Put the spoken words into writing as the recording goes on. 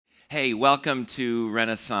Hey, welcome to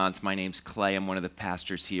Renaissance. My name's Clay. I'm one of the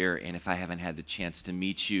pastors here, and if I haven't had the chance to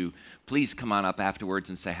meet you, please come on up afterwards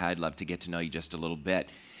and say hi. I'd love to get to know you just a little bit.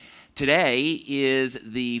 Today is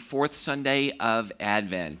the fourth Sunday of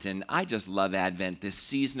Advent, and I just love Advent, this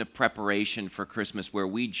season of preparation for Christmas where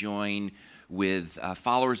we join with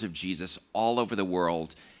followers of Jesus all over the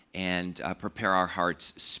world and prepare our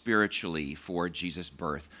hearts spiritually for Jesus'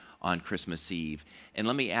 birth on Christmas Eve. And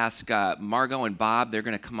let me ask Margot and Bob, they're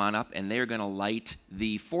going to come on up and they're going to light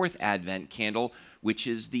the fourth Advent candle, which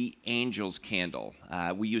is the Angel's Candle.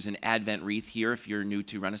 We use an Advent wreath here if you're new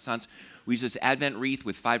to Renaissance. We use this Advent wreath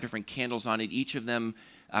with 5 different candles on it, each of them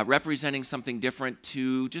representing something different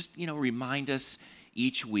to just, remind us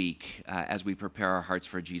each week as we prepare our hearts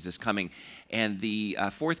for Jesus coming. And the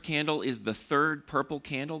fourth candle is the third purple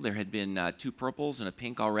candle. There had been 2 purples and a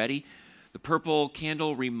pink already. The purple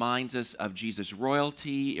candle reminds us of Jesus'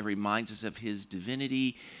 royalty. It reminds us of his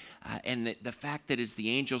divinity. And the fact that it's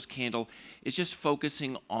the angel's candle is just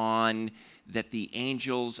focusing on that the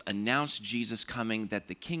angels announce Jesus coming, that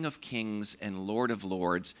the King of Kings and Lord of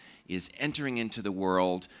Lords is entering into the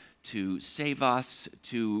world to save us,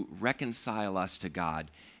 to reconcile us to God.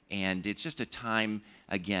 And it's just a time,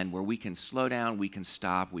 again, where we can slow down, we can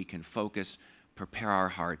stop, we can focus, prepare our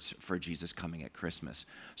hearts for Jesus coming at Christmas.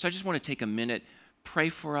 So I just want to take a minute, pray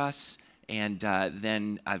for us, and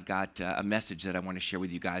then I've got a message that I want to share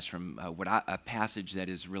with you guys from a passage that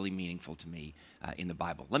is really meaningful to me in the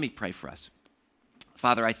Bible. Let me pray for us.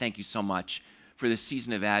 Father, I thank you so much for this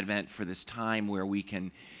season of Advent, for this time where we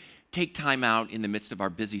can take time out in the midst of our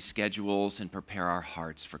busy schedules and prepare our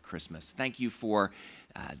hearts for Christmas. Thank you for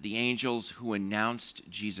the angels who announced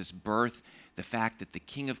Jesus' birth, the fact that the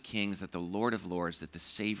King of Kings, that the Lord of Lords, that the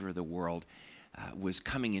Savior of the world was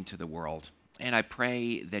coming into the world. And I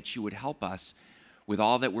pray that you would help us with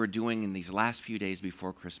all that we're doing in these last few days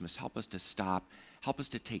before Christmas. Help us to stop, help us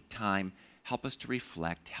to take time, help us to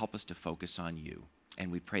reflect, help us to focus on you.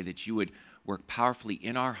 And we pray that you would work powerfully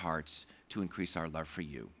in our hearts to increase our love for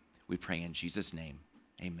you. We pray in Jesus' name,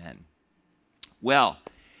 amen. Well,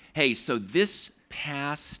 hey, so this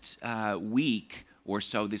past week or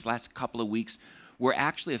so, these last couple of weeks, were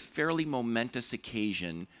actually a fairly momentous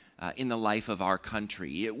occasion in the life of our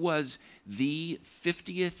country. It was the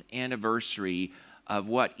 50th anniversary of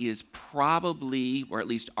what is probably, or at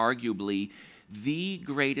least arguably, the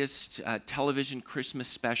greatest television Christmas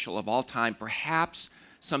special of all time. Perhaps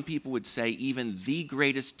some people would say even the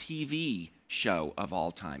greatest TV show of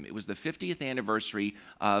all time. It was the 50th anniversary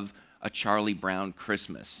of A Charlie Brown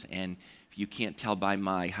Christmas. And if you can't tell by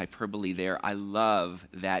my hyperbole there, I love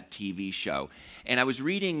that TV show. And I was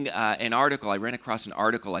reading an article, I ran across an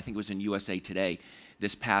article, I think it was in USA Today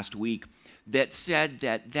this past week, that said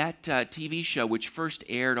that TV show, which first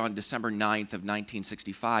aired on December 9th of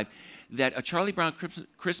 1965, that A Charlie Brown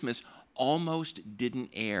Christmas almost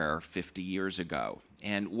didn't air 50 years ago.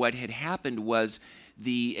 And what had happened was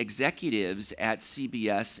the executives at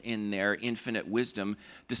CBS, in their infinite wisdom,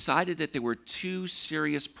 decided that there were 2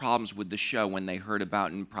 serious problems with the show when they heard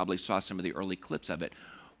about and probably saw some of the early clips of it.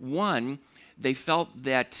 One, they felt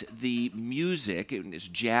that the music, it was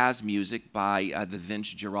jazz music by the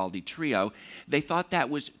Vince Guaraldi Trio, they thought that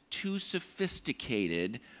was too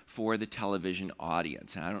sophisticated for the television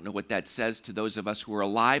audience. And I don't know what that says to those of us who were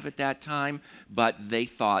alive at that time, but they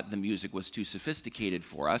thought the music was too sophisticated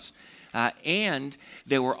for us. And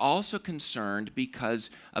they were also concerned because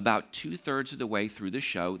about 2/3 of the way through the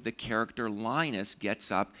show, the character Linus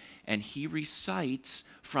gets up and he recites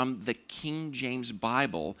from the King James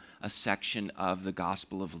Bible a section of the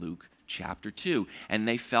Gospel of Luke chapter 2, and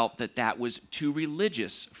they felt that that was too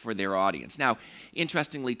religious for their audience. Now,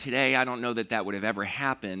 interestingly, today, I don't know that that would have ever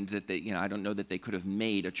happened, I don't know that they could have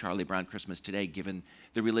made A Charlie Brown Christmas today given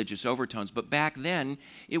the religious overtones, but back then,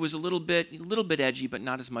 it was a little bit edgy, but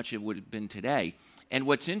not as much as it would have been today. And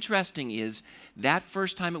what's interesting is that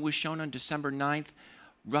first time it was shown on December 9th,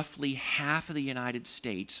 roughly half of the United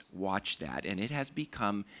States watched that, and it has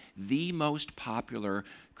become the most popular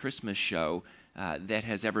Christmas show that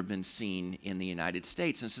has ever been seen in the United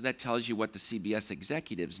States. And so that tells you what the CBS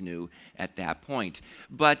executives knew at that point.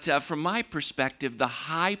 But from my perspective, the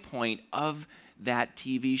high point of that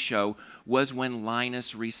TV show was when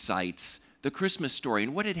Linus recites the Christmas story.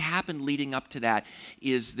 And what had happened leading up to that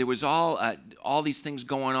is there was all these things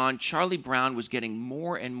going on. Charlie Brown was getting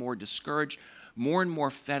more and more discouraged, more and more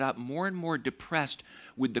fed up, more and more depressed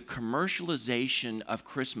with the commercialization of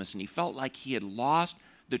Christmas. And he felt like he had lost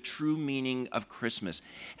the true meaning of Christmas.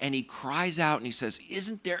 And he cries out and he says,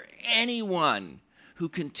 "Isn't there anyone who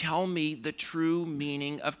can tell me the true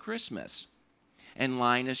meaning of Christmas?" And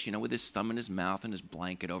Linus, with his thumb in his mouth and his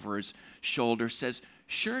blanket over his shoulder, says,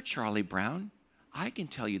 "Sure, Charlie Brown, I can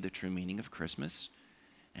tell you the true meaning of Christmas."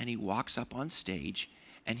 And he walks up on stage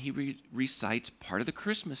and he recites part of the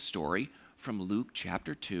Christmas story from Luke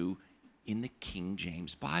chapter 2 in the King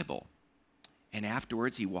James Bible. And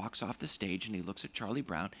afterwards, he walks off the stage and he looks at Charlie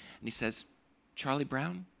Brown and he says, "Charlie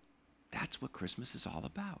Brown, that's what Christmas is all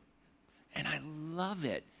about." And I love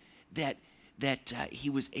it that he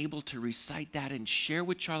was able to recite that and share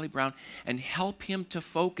with Charlie Brown and help him to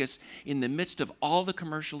focus in the midst of all the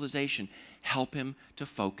commercialization, help him to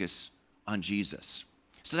focus on Jesus.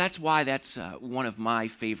 So that's why that's one of my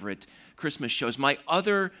favorite Christmas shows. My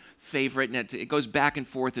other favorite, and it goes back and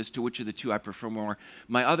forth as to which of the two I prefer more,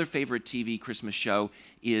 my other favorite TV Christmas show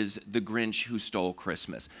is The Grinch Who Stole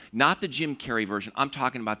Christmas. Not the Jim Carrey version. I'm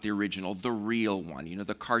talking about the original, the real one.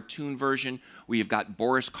 The cartoon version where you've got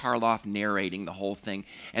Boris Karloff narrating the whole thing.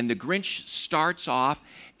 And the Grinch starts off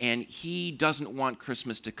and he doesn't want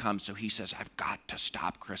Christmas to come, so he says, "I've got to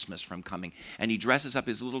stop Christmas from coming." And he dresses up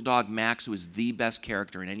his little dog Max, who is the best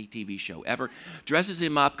character in any TV show ever, dresses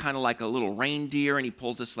him up kind of like a little reindeer, and he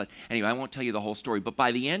pulls a sled. Anyway, I won't tell you the whole story, but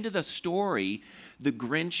by the end of the story, the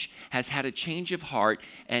Grinch has had a change of heart,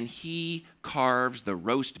 and he carves the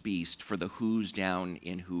roast beast for the Who's down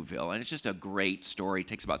in Whoville. And it's just a great story. It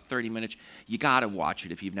takes about 30 minutes. You got to watch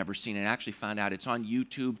it if you've never seen it. I actually found out it's on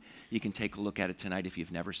YouTube. You can take a look at it tonight if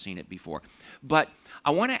you've never seen it before. But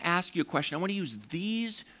I want to ask you a question. I want to use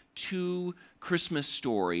these two Christmas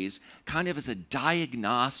stories kind of as a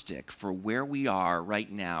diagnostic for where we are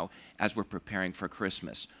right now as we're preparing for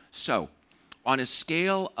Christmas. So, on a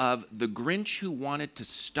scale of the Grinch who wanted to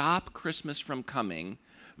stop Christmas from coming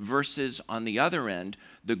versus, on the other end,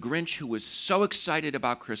 the Grinch who was so excited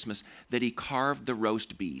about Christmas that he carved the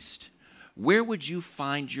roast beast, where would you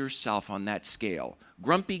find yourself on that scale?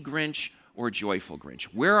 Grumpy Grinch or joyful Grinch?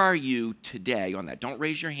 Where are you today on that? Don't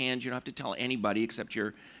raise your hand. You don't have to tell anybody except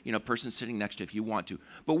your person sitting next to you if you want to.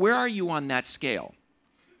 But where are you on that scale?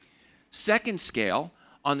 Second scale,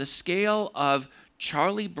 on the scale of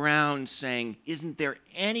Charlie Brown saying, "Isn't there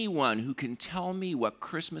anyone who can tell me what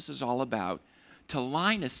Christmas is all about?" to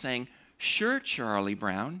Linus saying, "Sure, Charlie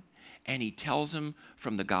Brown." And he tells him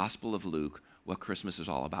from the Gospel of Luke what Christmas is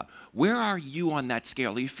all about. Where are you on that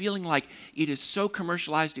scale? Are you feeling like it is so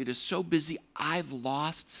commercialized, it is so busy, I've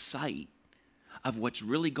lost sight of what's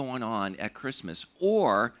really going on at Christmas?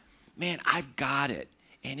 Or, man, I've got it,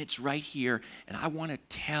 and it's right here, and I want to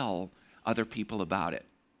tell other people about it.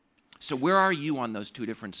 So where are you on those two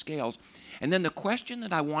different scales? And then the question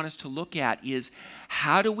that I want us to look at is,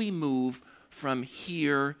 how do we move from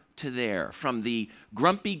here to there, from the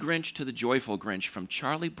grumpy Grinch to the joyful Grinch, from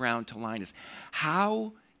Charlie Brown to Linus?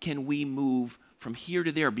 How can we move from here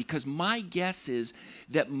to there? Because my guess is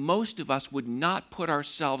that most of us would not put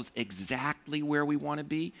ourselves exactly where we want to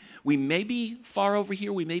be. We may be far over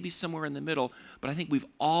here, we may be somewhere in the middle, but I think we've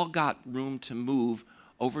all got room to move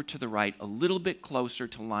over to the right, a little bit closer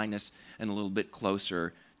to Linus and a little bit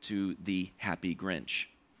closer to the happy Grinch.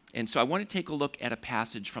 And so I want to take a look at a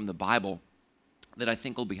passage from the Bible that I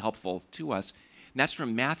think will be helpful to us. And that's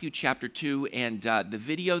from Matthew chapter 2. And the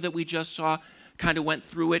video that we just saw kind of went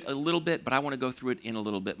through it a little bit, but I want to go through it in a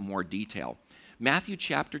little bit more detail. Matthew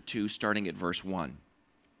chapter 2, starting at verse 1.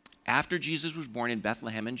 After Jesus was born in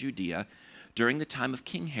Bethlehem in Judea, during the time of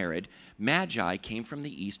King Herod, Magi came from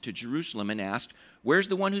the east to Jerusalem and asked, "Where's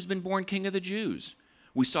the one who's been born King of the Jews?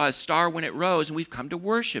 We saw his star when it rose, and we've come to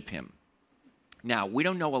worship him." Now, we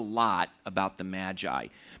don't know a lot about the Magi.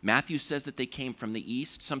 Matthew says that they came from the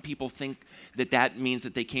east. Some people think that that means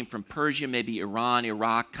that they came from Persia, maybe Iran,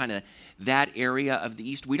 Iraq, kind of that area of the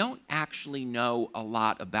east. We don't actually know a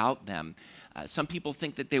lot about them. Some people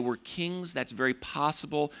think that they were kings. That's very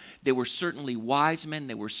possible. They were certainly wise men.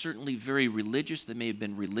 They were certainly very religious. They may have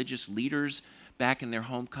been religious leaders back in their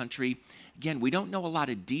home country. Again, we don't know a lot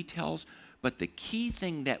of details, but the key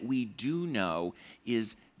thing that we do know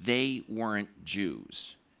is they weren't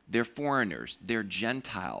Jews. They're foreigners. They're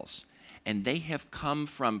Gentiles. And they have come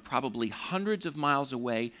from probably hundreds of miles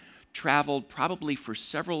away, traveled probably for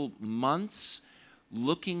several months,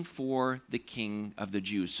 looking for the King of the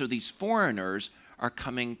Jews. So these foreigners are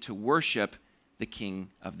coming to worship the King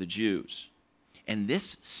of the Jews. And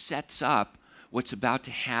this sets up what's about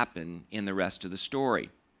to happen in the rest of the story.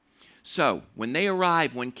 So when they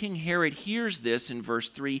arrive, when King Herod hears this in verse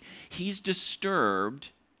 3, he's disturbed,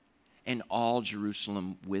 and all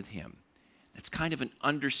Jerusalem with him. That's kind of an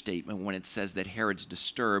understatement when it says that Herod's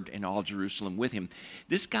disturbed and all Jerusalem with him.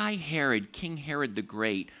 This guy Herod, King Herod the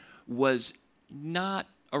Great, was not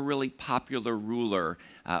a really popular ruler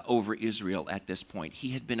over Israel at this point. He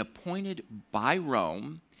had been appointed by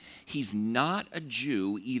Rome. He's not a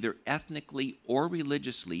Jew, either ethnically or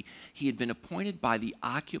religiously. He had been appointed by the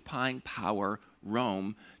occupying power,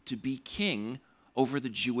 Rome, to be king over the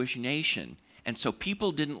Jewish nation. And so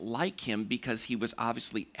people didn't like him because he was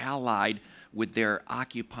obviously allied with their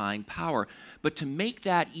occupying power. But to make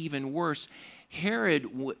that even worse, Herod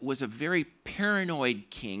was a very paranoid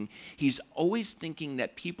king. He's always thinking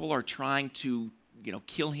that people are trying to,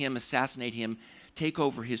 kill him, assassinate him, take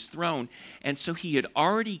over his throne. And so he had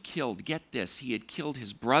already killed, get this, he had killed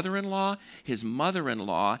his brother-in-law, his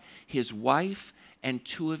mother-in-law, his wife, and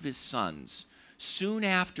 2 of his sons. Soon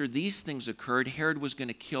after these things occurred, Herod was going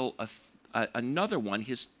to kill another one,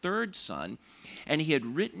 his 3rd son, and he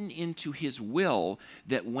had written into his will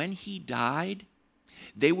that when he died,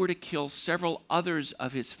 they were to kill several others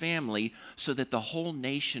of his family so that the whole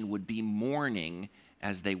nation would be mourning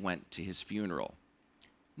as they went to his funeral.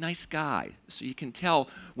 Nice guy. So you can tell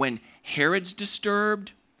when Herod's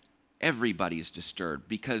disturbed, everybody's disturbed,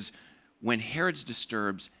 because when Herod's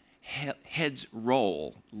disturbed, heads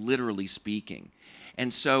roll, literally speaking.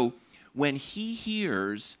 And so when he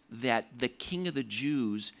hears that the King of the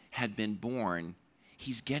Jews had been born,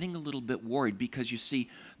 he's getting a little bit worried because you see,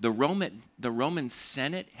 the Roman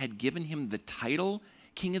Senate had given him the title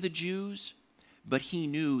King of the Jews, but he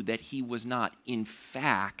knew that he was not, in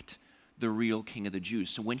fact, the real King of the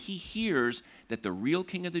Jews. So when he hears that the real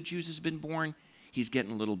King of the Jews has been born, he's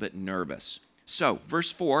getting a little bit nervous. So,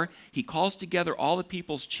 verse 4, he calls together all the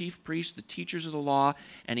people's chief priests, the teachers of the law,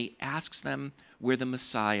 and he asks them where the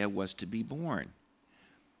Messiah was to be born.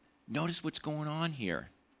 Notice what's going on here.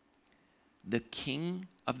 The King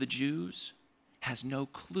of the Jews has no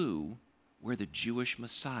clue where the Jewish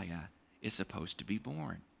Messiah is supposed to be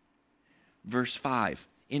born. Verse 5,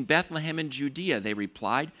 in Bethlehem in Judea, they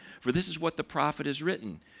replied, for this is what the prophet has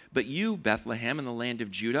written. But you, Bethlehem, in the land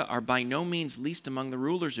of Judah, are by no means least among the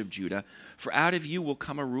rulers of Judah, for out of you will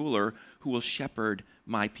come a ruler who will shepherd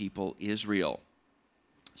my people Israel.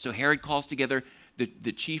 So Herod calls together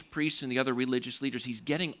the chief priests and the other religious leaders. He's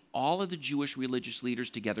getting all of the Jewish religious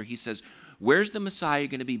leaders together. He says, where's the Messiah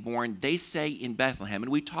going to be born? They say in Bethlehem.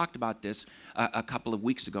 And we talked about this a couple of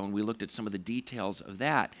weeks ago, and we looked at some of the details of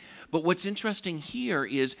that. But what's interesting here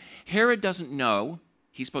is Herod doesn't know.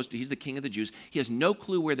 He's the king of the Jews. He has no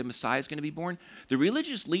clue where the Messiah is going to be born. The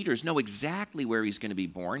religious leaders know exactly where he's going to be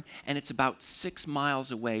born, and it's about 6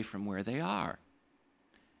 miles away from where they are.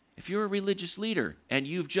 If you're a religious leader and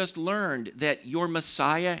you've just learned that your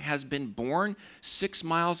Messiah has been born 6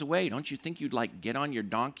 miles away, don't you think you'd get on your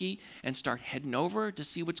donkey and start heading over to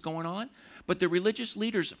see what's going on? But the religious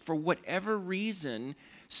leaders, for whatever reason,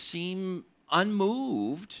 seem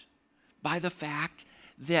unmoved by the fact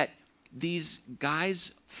that these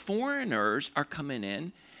guys, foreigners, are coming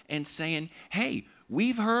in and saying, hey,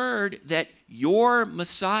 we've heard that your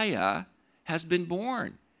Messiah has been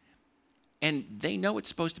born. And they know it's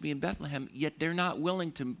supposed to be in Bethlehem, yet they're not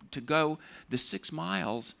willing to go the 6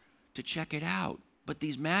 miles to check it out. But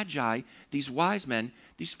these magi, these wise men,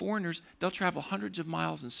 these foreigners, they'll travel hundreds of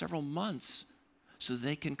miles in several months so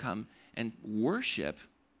they can come and worship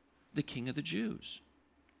the King of the Jews.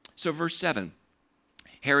 So verse 7,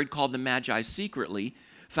 Herod called the magi secretly,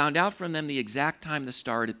 found out from them the exact time the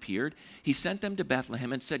star had appeared. He sent them to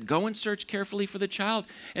Bethlehem and said, go and search carefully for the child,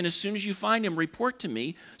 and as soon as you find him, report to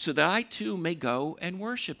me so that I too may go and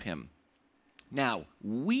worship him. Now,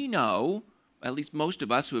 we know, at least most of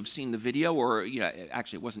us who have seen the video, or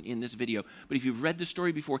actually it wasn't in this video, but if you've read the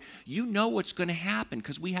story before, you know what's going to happen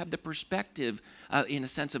because we have the perspective, in a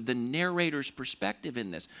sense of the narrator's perspective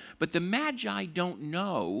in this. But the magi don't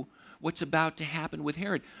know what's about to happen with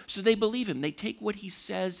Herod. So they believe him. They take what he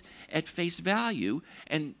says at face value,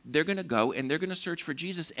 and they're going to go and they're going to search for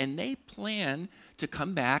Jesus, and they plan to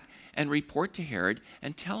come back and report to Herod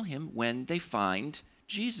and tell him when they find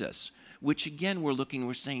Jesus, which again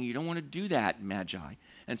we're saying you don't want to do that, magi.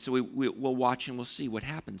 And so we'll watch and we'll see what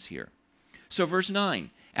happens here. So verse 9,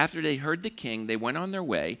 after they heard the king, they went on their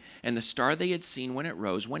way, and the star they had seen when it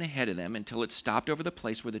rose went ahead of them until it stopped over the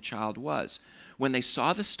place where the child was. When they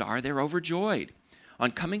saw the star, they were overjoyed. On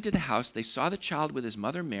coming to the house, they saw the child with his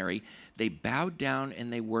mother Mary. They bowed down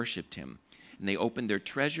and they worshipped him. And they opened their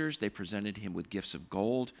treasures. They presented him with gifts of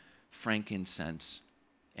gold, frankincense,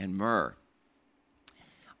 and myrrh.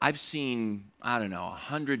 I've seen,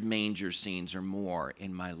 100 manger scenes or more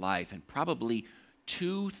in my life, and probably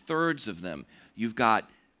 2/3 of them, you've got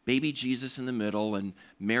baby Jesus in the middle and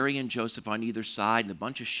Mary and Joseph on either side and a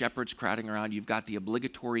bunch of shepherds crowding around. You've got the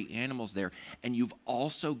obligatory animals there, and you've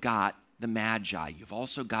also got the Magi. You've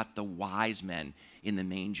also got the wise men in the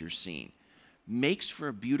manger scene. Makes for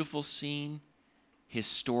a beautiful scene,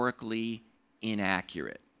 historically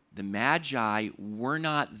inaccurate. The Magi were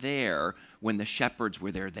not there when the shepherds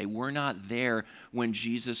were there. They were not there when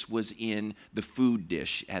Jesus was in the food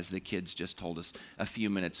dish, as the kids just told us a few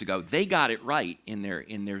minutes ago. They got it right in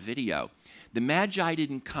their video. The Magi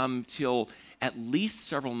didn't come till at least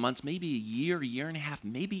several months, maybe a year and a half,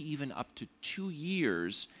 maybe even up to 2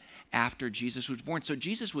 years after Jesus was born. So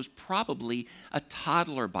Jesus was probably a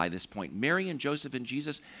toddler by this point. Mary and Joseph and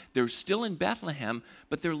Jesus, they're still in Bethlehem,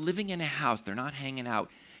 but they're living in a house. They're not hanging out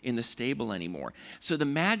in the stable anymore. So the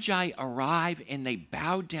Magi arrive and they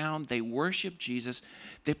bow down, they worship Jesus,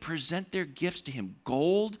 they present their gifts to him.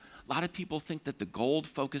 Gold, a lot of people think that the gold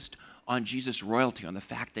focused on Jesus' royalty, on the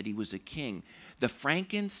fact that he was a king. The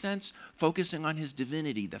frankincense, focusing on his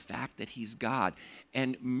divinity, the fact that he's God.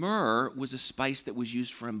 And myrrh was a spice that was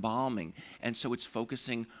used for embalming, and so it's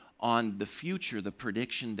focusing on the future, the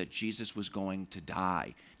prediction that Jesus was going to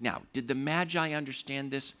die. Now, did the Magi understand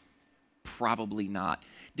this? Probably not.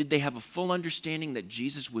 Did they have a full understanding that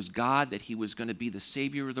Jesus was God, that he was going to be the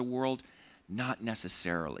Savior of the world? Not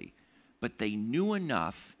necessarily. But they knew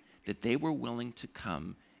enough that they were willing to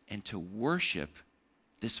come and to worship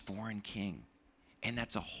this foreign king. And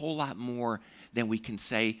that's a whole lot more than we can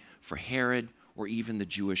say for Herod or even the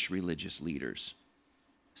Jewish religious leaders.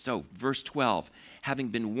 So, verse 12, having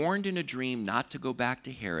been warned in a dream not to go back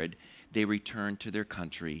to Herod, they returned to their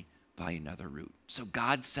country by another route. So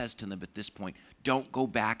God says to them at this point, don't go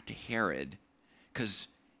back to Herod, because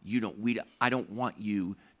I don't want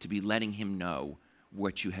you to be letting him know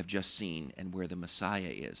what you have just seen and where the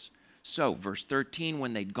Messiah is. So, verse 13,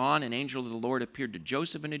 when they'd gone, an angel of the Lord appeared to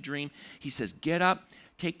Joseph in a dream. He says, get up,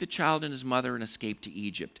 take the child and his mother and escape to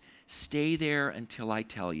Egypt. Stay there until I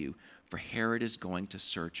tell you, for Herod is going to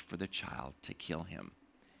search for the child to kill him.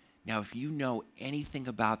 Now, if you know anything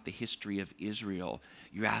about the history of Israel,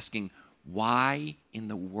 you're asking, why in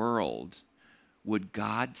the world would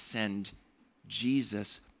God send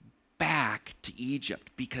Jesus back to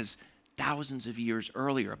Egypt? Because thousands of years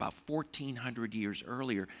earlier, about 1,400 years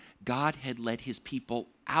earlier, God had led his people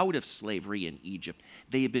out of slavery in Egypt.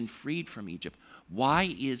 They had been freed from Egypt.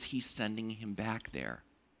 Why is he sending him back there?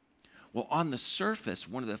 Well, on the surface,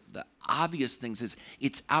 one of the obvious things is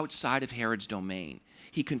it's outside of Herod's domain.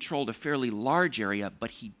 He controlled a fairly large area,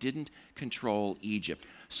 but he didn't control Egypt.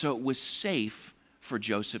 So it was safe for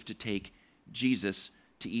Joseph to take Jesus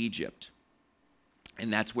to Egypt.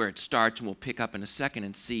 And that's where it starts, and we'll pick up in a second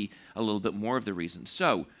and see a little bit more of the reason.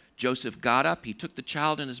 So Joseph got up, he took the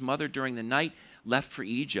child and his mother during the night, left for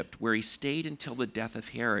Egypt, where he stayed until the death of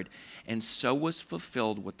Herod. And so was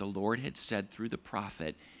fulfilled what the Lord had said through the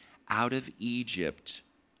prophet, out of Egypt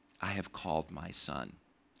I have called my son.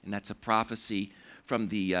 And that's a prophecy from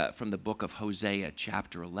the book of Hosea,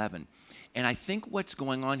 chapter 11. And I think what's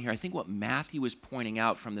going on here, I think what Matthew is pointing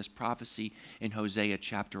out from this prophecy in Hosea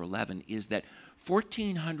chapter 11 is that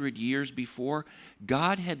 1,400 years before,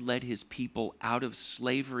 God had led his people out of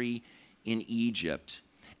slavery in Egypt.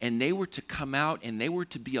 And they were to come out and they were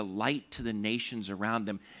to be a light to the nations around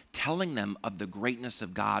them, telling them of the greatness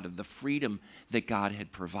of God, of the freedom that God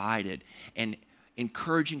had provided, and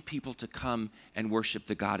encouraging people to come and worship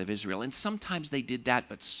the God of Israel. And sometimes they did that,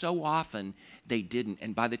 but so often they didn't.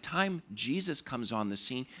 And by the time Jesus comes on the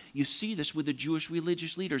scene, you see this with the Jewish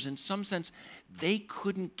religious leaders. In some sense, they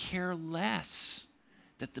couldn't care less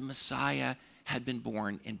that the Messiah had been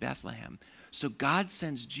born in Bethlehem. So God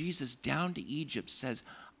sends Jesus down to Egypt, says,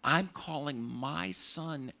 I'm calling my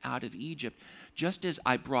son out of Egypt. Just as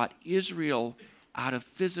I brought Israel out of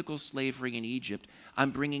physical slavery in Egypt,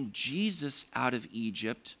 I'm bringing Jesus out of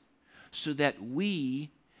Egypt so that we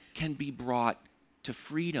can be brought to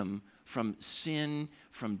freedom from sin,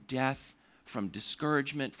 from death, from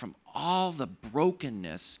discouragement, from all the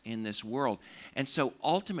brokenness in this world. And so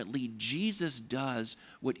ultimately, Jesus does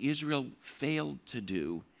what Israel failed to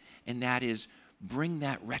do, and that is bring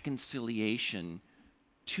that reconciliation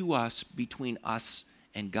to us, between us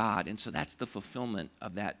and God. And so that's the fulfillment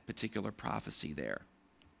of that particular prophecy there.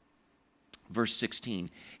 Verse 16,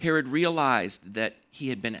 Herod realized that he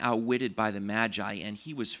had been outwitted by the Magi, and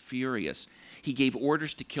he was furious. He gave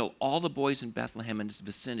orders to kill all the boys in Bethlehem and its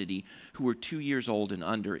vicinity who were 2 years old and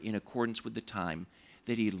under, in accordance with the time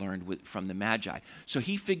that he had learned from the Magi. So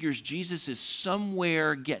he figures Jesus is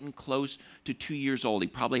somewhere getting close to 2 years old. He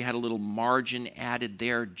probably had a little margin added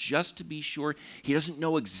there just to be sure. He doesn't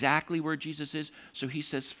know exactly where Jesus is, so he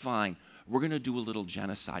says, fine, we're going to do a little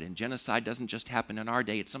genocide. And genocide doesn't just happen in our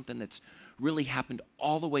day. It's something that's really happened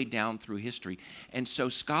all the way down through history. And so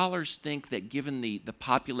scholars think that given the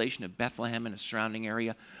population of Bethlehem and a surrounding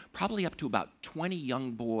area, probably up to about 20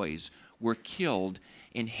 young boys were killed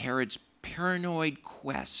in Herod's paranoid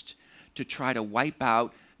quest to try to wipe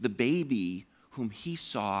out the baby whom he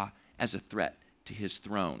saw as a threat to his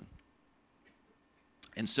throne.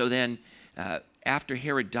 And so then, after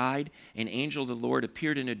Herod died, an angel of the Lord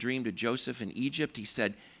appeared in a dream to Joseph in Egypt. He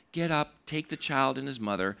said, "Get up, take the child and his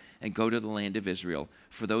mother, and go to the land of Israel,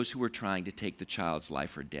 for those who were trying to take the child's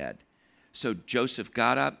life are dead." So Joseph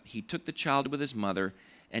got up, he took the child with his mother,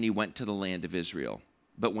 and he went to the land of Israel.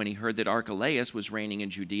 But when he heard that Archelaus was reigning in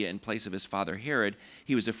Judea in place of his father Herod,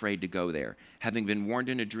 he was afraid to go there. Having been warned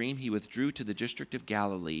in a dream, he withdrew to the district of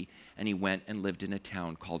Galilee, and he went and lived in a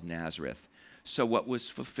town called Nazareth. So what was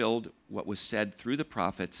fulfilled, what was said through the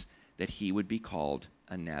prophets, that he would be called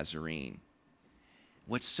a Nazarene.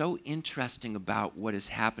 What's so interesting about what has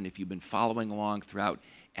happened, if you've been following along throughout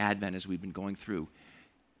Advent as we've been going through,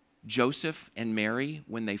 Joseph and Mary,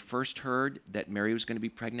 when they first heard that Mary was going to be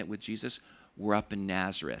pregnant with Jesus, were up in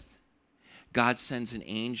Nazareth. God sends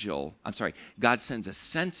a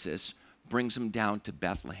census, brings them down to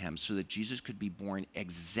Bethlehem so that Jesus could be born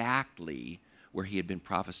exactly where he had been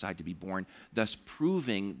prophesied to be born, thus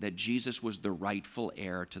proving that Jesus was the rightful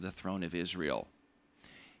heir to the throne of Israel.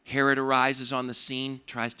 Herod arises on the scene,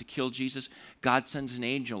 tries to kill Jesus. God sends an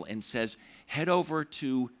angel and says, "Head over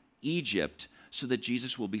to Egypt so that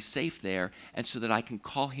Jesus will be safe there and so that I can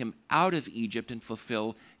call him out of Egypt and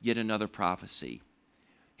fulfill yet another prophecy."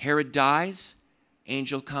 Herod dies.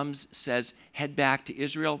 Angel comes, says, "Head back to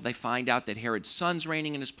Israel." They find out that Herod's son's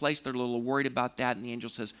reigning in his place. They're a little worried about that. And the angel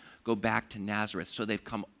says, "Go back to Nazareth." So they've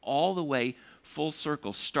come all the way full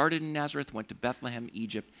circle, started in Nazareth, went to Bethlehem,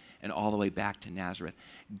 Egypt, and all the way back to Nazareth.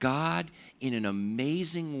 God, in an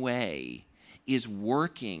amazing way, is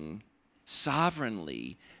working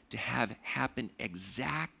sovereignly to have happen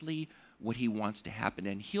exactly what he wants to happen.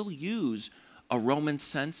 And he'll use a Roman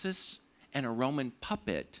census and a Roman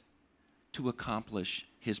puppet to accomplish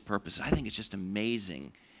his purpose. I think it's just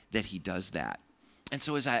amazing that he does that. And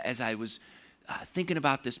so as I was thinking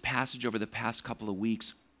about this passage over the past couple of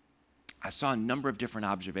weeks, I saw a number of different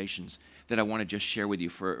observations that I want to just share with you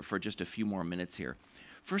for just a few more minutes here.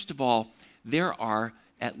 First of all, there are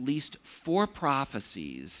at least 4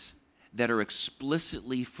 prophecies that are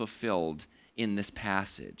explicitly fulfilled in this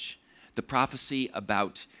passage. The prophecy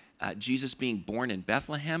about Jesus being born in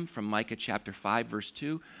Bethlehem from Micah chapter 5, verse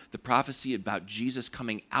 2. The prophecy about Jesus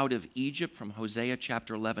coming out of Egypt from Hosea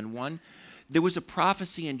chapter 11:1. There was a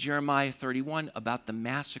prophecy in Jeremiah 31 about the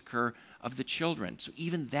massacre of the children. So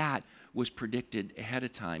even that was predicted ahead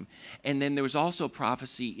of time. And then there was also a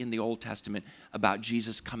prophecy in the Old Testament about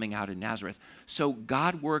Jesus coming out of Nazareth. So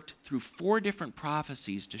God worked through 4 different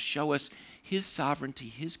prophecies to show us his sovereignty,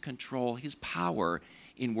 his control, his power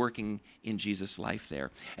in working in Jesus' life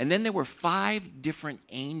there. And then there were 5 different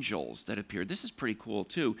angels that appeared. This is pretty cool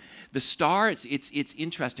too. The star, it's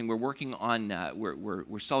interesting. We're working on,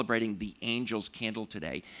 we're celebrating the Angels Candle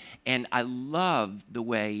today. And I love the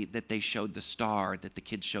way that they showed the star, that the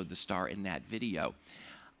kids showed the star in that video.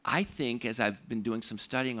 I think, as I've been doing some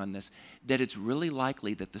studying on this, that it's really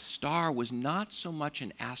likely that the star was not so much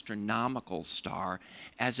an astronomical star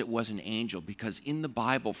as it was an angel, because in the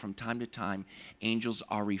Bible, from time to time, angels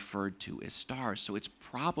are referred to as stars. So it's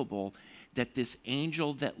probable that this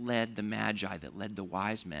angel that led the Magi, that led the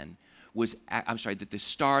wise men, that the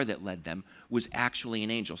star that led them was actually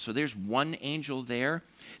an angel. So there's one angel there.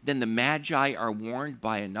 Then the Magi are warned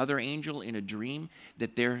by another angel in a dream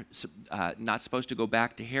that they're not supposed to go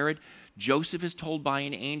back to Herod. Joseph is told by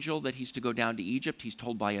an angel that he's to go down to Egypt. He's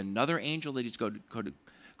told by another angel that he's to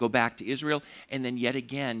go back to Israel. And then yet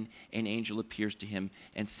again, an angel appears to him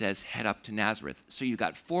and says, "Head up to Nazareth." So you've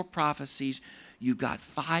got 4 prophecies, you've got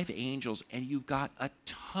 5 angels, and you've got a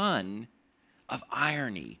ton of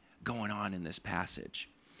irony going on in this passage.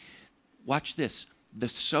 Watch this. The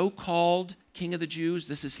so-called King of the Jews,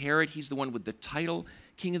 this is Herod, he's the one with the title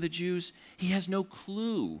King of the Jews. He has no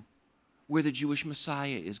clue where the Jewish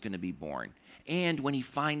Messiah is going to be born. And when he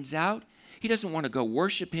finds out, he doesn't want to go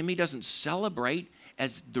worship him. He doesn't celebrate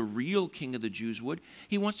as the real King of the Jews would.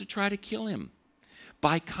 He wants to try to kill him.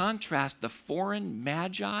 By contrast, the foreign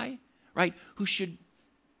Magi, right, who should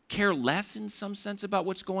care less in some sense about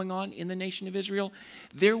what's going on in the nation of Israel,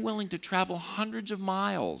 they're willing to travel hundreds of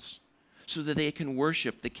miles so that they can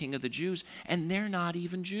worship the King of the Jews, and they're not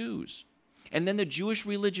even Jews. And then the Jewish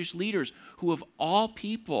religious leaders, who of all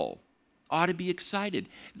people ought to be excited,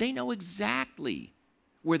 they know exactly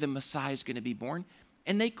where the Messiah is going to be born,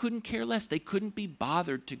 and they couldn't care less. They couldn't be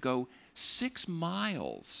bothered to go 6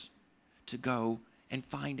 miles to go and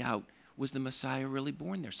find out, was the Messiah really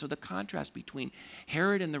born there? So the contrast between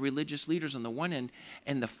Herod and the religious leaders on the one end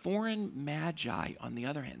and the foreign magi on the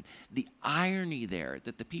other hand, the irony there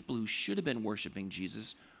that the people who should have been worshiping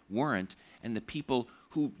Jesus weren't, and the people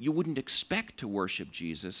who you wouldn't expect to worship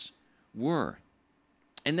Jesus were.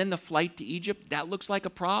 And then the flight to Egypt, that looks like a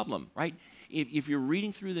problem, right? If you're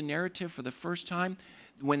reading through the narrative for the first time,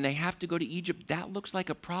 when they have to go to Egypt, that looks like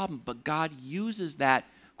a problem, but God uses that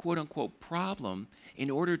quote-unquote problem in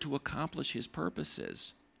order to accomplish his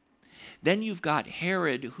purposes. Then you've got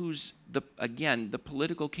Herod, who's, the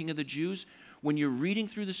political king of the Jews. When you're reading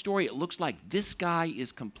through the story, it looks like this guy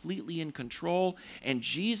is completely in control, and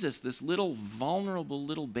Jesus, this little vulnerable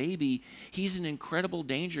little baby, he's in incredible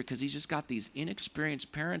danger because he's just got these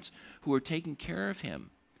inexperienced parents who are taking care of him.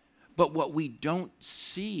 But what we don't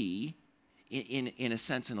see, in a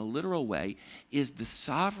sense, in a literal way, is the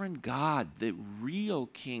sovereign God, the real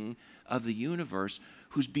king of the universe,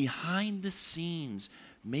 who's behind the scenes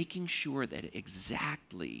making sure that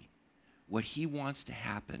exactly what he wants to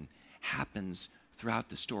happen happens throughout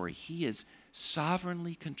the story. He is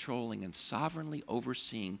sovereignly controlling and sovereignly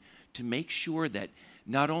overseeing to make sure that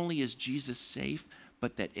not only is Jesus safe,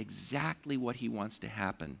 but that exactly what he wants to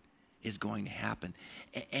happen is going to happen.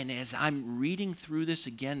 And as I'm reading through this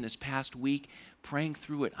again this past week, praying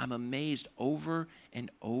through it, I'm amazed over and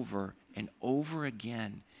over and over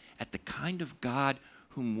again at the kind of God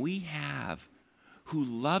whom we have, who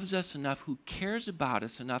loves us enough, who cares about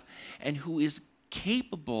us enough, and who is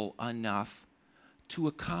capable enough to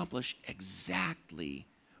accomplish exactly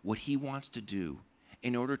what he wants to do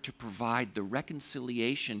in order to provide the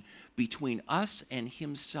reconciliation between us and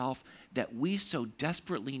himself that we so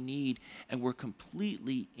desperately need and we're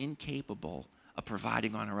completely incapable of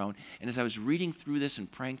providing on our own. And as I was reading through this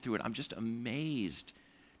and praying through it, I'm just amazed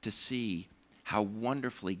to see how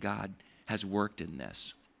wonderfully God has worked in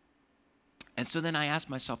this. And so then I asked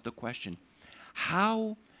myself the question,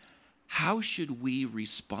 how should we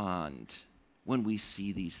respond when we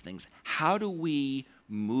see these things? How do we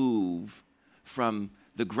move from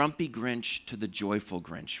the grumpy Grinch to the joyful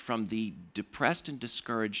Grinch, from the depressed and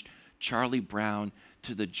discouraged Charlie Brown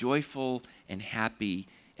to the joyful and happy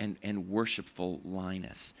and worshipful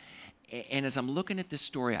Linus? And as I'm looking at this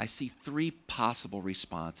story, I see three possible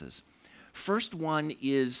responses. First one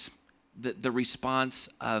is the response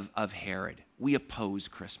of Herod. We oppose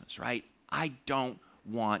Christmas, right? I don't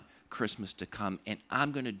want Christmas to come, and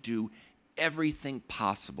I'm going to do everything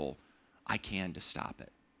possible I can to stop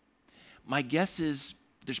it. My guess is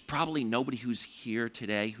there's probably nobody who's here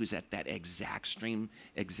today who's at that exact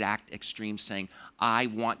extreme saying, I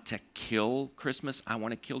want to kill Christmas, I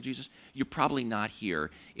want to kill Jesus. You're probably not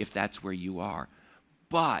here if that's where you are.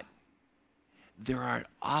 But there are an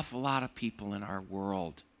awful lot of people in our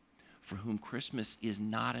world for whom Christmas is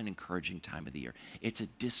not an encouraging time of the year. It's a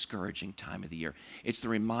discouraging time of the year. It's the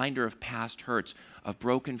reminder of past hurts, of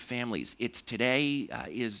broken families. It's today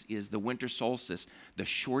is the winter solstice, the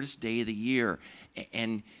shortest day of the year.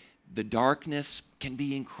 And the darkness can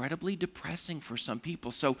be incredibly depressing for some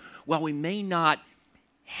people. So while we may not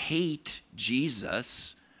hate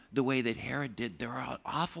Jesus the way that Herod did, there are an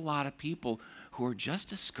awful lot of people who are just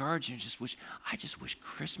discouraged and I just wish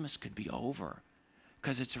Christmas could be over,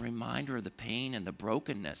 because it's a reminder of the pain and the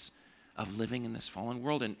brokenness of living in this fallen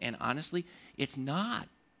world. And honestly, it's not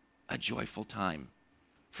a joyful time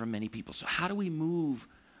for many people. So how do we move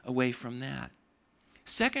away from that?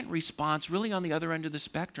 Second response, really on the other end of the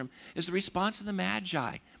spectrum, is the response of the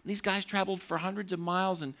Magi. These guys traveled for hundreds of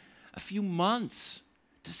miles and a few months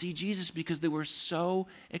to see Jesus because they were so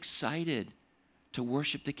excited to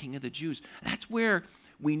worship the King of the Jews. That's where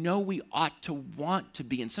we know we ought to want to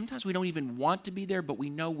be. And sometimes we don't even want to be there, but we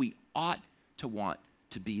know we ought to want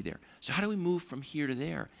to be there. So how do we move from here to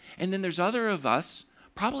there? And then there's other of us,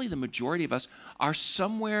 probably the majority of us, are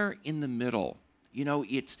somewhere in the middle. You know,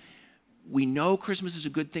 we know Christmas is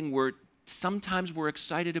a good thing. Sometimes we're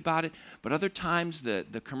excited about it, but other times the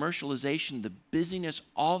commercialization, the busyness,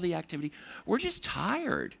 all the activity, we're just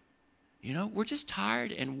tired. You know, we're just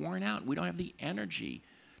tired and worn out. We don't have the energy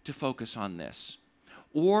to focus on this.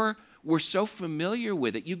 Or we're so familiar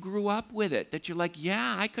with it, you grew up with it, that you're like,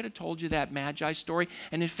 yeah, I could have told you that Magi story.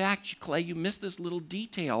 And in fact, Clay, you missed this little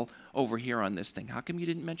detail over here on this thing. How come you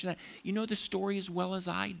didn't mention that? You know the story as well as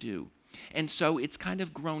I do. And so it's kind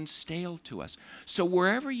of grown stale to us. So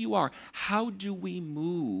wherever you are, how do we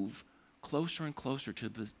move closer and closer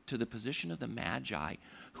to the position of the Magi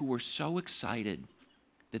who were so excited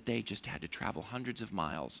that they just had to travel hundreds of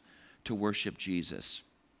miles to worship Jesus?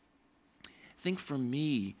 I think for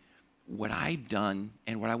me, what I've done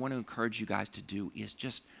and what I want to encourage you guys to do is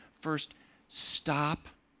just first stop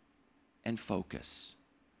and focus.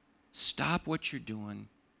 Stop what you're doing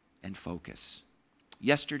and focus.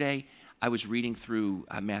 Yesterday, I was reading through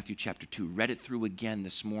Matthew chapter 2, read it through again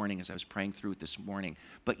this morning as I was praying through it this morning.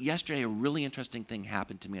 But yesterday, a really interesting thing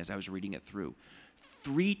happened to me as I was reading it through.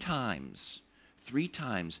 Three times,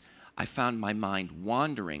 I found my mind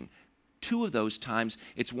wandering. Two of those times,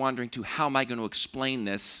 it's wandering to how am I going to explain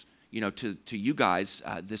this, to you guys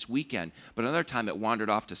this weekend. But another time, it wandered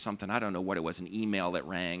off to something, I don't know what it was, an email that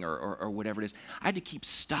rang or whatever it is. I had to keep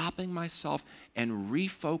stopping myself and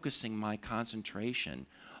refocusing my concentration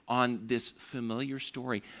on this familiar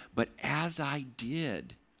story. But as I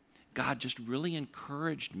did, God just really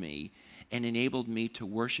encouraged me and enabled me to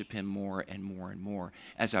worship him more and more and more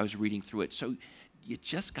as I was reading through it. So you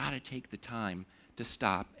just got to take the time to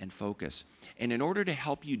stop and focus. And in order to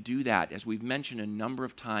help you do that, as we've mentioned a number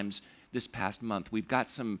of times this past month, we've got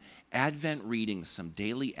some Advent readings, some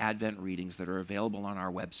daily Advent readings that are available on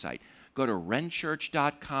our website. Go to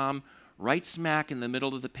renchurch.com, right smack in the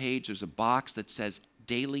middle of the page, there's a box that says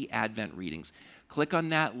Daily Advent Readings. Click on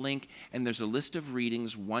that link, and there's a list of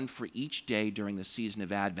readings, one for each day during the season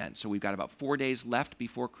of Advent. So we've got about 4 days left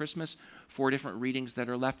before Christmas, 4 different readings that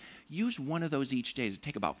are left. Use one of those each day. It'll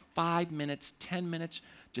take about 5 minutes, 10 minutes.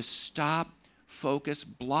 Just stop, focus,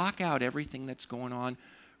 block out everything that's going on.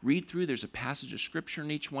 Read through. There's a passage of scripture in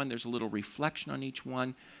each one. There's a little reflection on each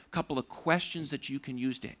one. A couple of questions that you can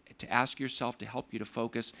use to ask yourself to help you to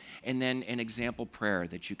focus. And then an example prayer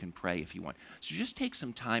that you can pray if you want. So just take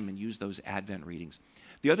some time and use those Advent readings.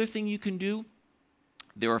 The other thing you can do,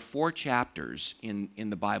 there are 4 chapters in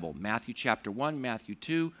the Bible. Matthew chapter 1, Matthew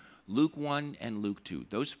 2, Luke 1, and Luke 2.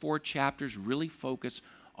 Those 4 chapters really focus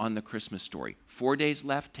on the Christmas story. 4 days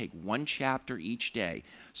left, take 1 chapter each day.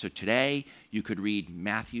 So today, you could read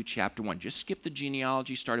Matthew chapter 1. Just skip the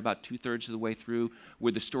genealogy, start about 2/3 of the way through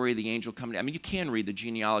with the story of the angel coming. I mean, you can read the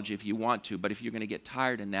genealogy if you want to, but if you're going to get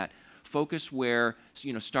tired in that, focus where,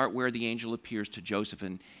 start where the angel appears to Joseph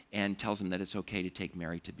and tells him that it's okay to take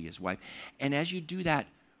Mary to be his wife. And as you do that,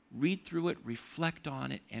 read through it, reflect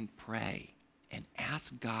on it, and pray. And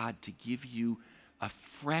ask God to give you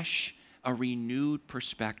a renewed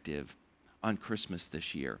perspective on Christmas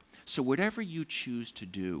this year. So whatever you choose to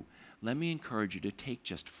do, let me encourage you to take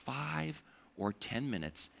just 5 or 10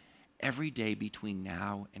 minutes every day between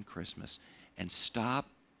now and Christmas and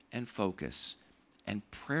stop and focus and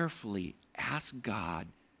prayerfully ask God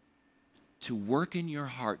to work in your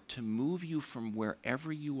heart to move you from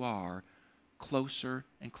wherever you are closer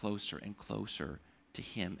and closer and closer to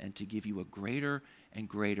him and to give you a greater and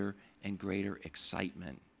greater and greater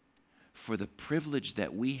excitement for the privilege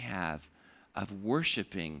that we have of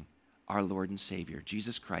worshiping our Lord and Savior,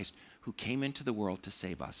 Jesus Christ, who came into the world to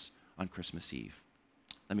save us on Christmas Eve.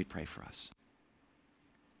 Let me pray for us.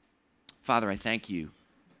 Father, I thank you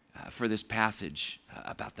for this passage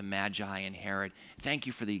about the Magi and Herod. Thank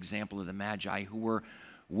you for the example of the Magi who were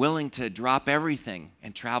willing to drop everything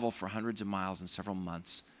and travel for hundreds of miles and several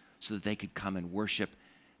months so that they could come and worship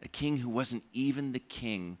a king who wasn't even the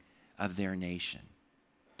king of their nation.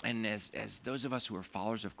 And as those of us who are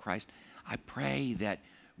followers of Christ, I pray that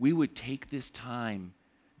we would take this time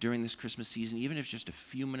during this Christmas season, even if it's just a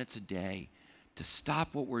few minutes a day, to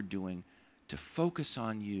stop what we're doing, to focus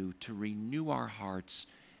on you, to renew our hearts,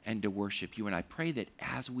 and to worship you. And I pray that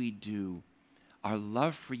as we do, our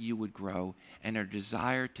love for you would grow and our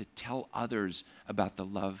desire to tell others about the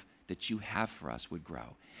love that you have for us would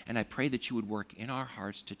grow. And I pray that you would work in our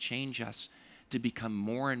hearts to change us to become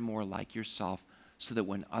more and more like yourself, so that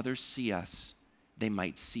when others see us, they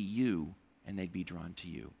might see you and they'd be drawn to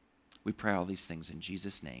you. We pray all these things in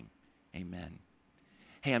Jesus' name. Amen.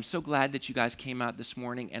 Hey, I'm so glad that you guys came out this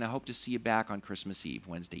morning, and I hope to see you back on Christmas Eve,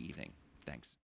 Wednesday evening. Thanks.